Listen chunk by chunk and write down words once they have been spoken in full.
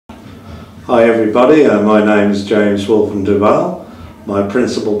Hi everybody, my name is James Wolfen Duvall. My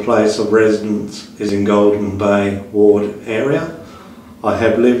principal place of residence is in Golden Bay ward area. I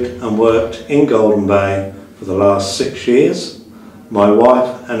have lived and worked in Golden Bay for the last 6 years. My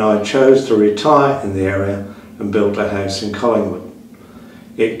wife and I chose to retire in the area and built a house in Collingwood.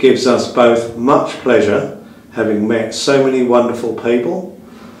 It gives us both much pleasure having met so many wonderful people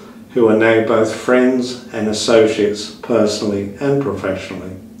who are now both friends and associates personally and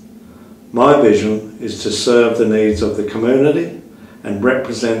professionally. My vision is to serve the needs of the community and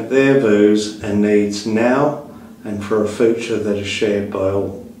represent their views and needs now and for a future that is shared by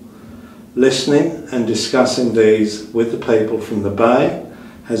all. Listening and discussing these with the people from the Bay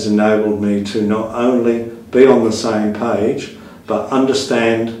has enabled me to not only be on the same page but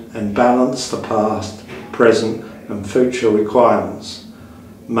understand and balance the past, present and future requirements.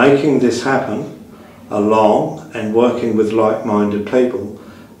 Making this happen, along and working with like-minded people,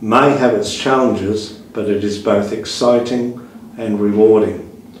 may have its challenges, but it is both exciting and rewarding.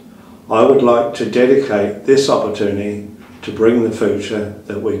 I would like to dedicate this opportunity to bring the future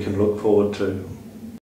that we can look forward to.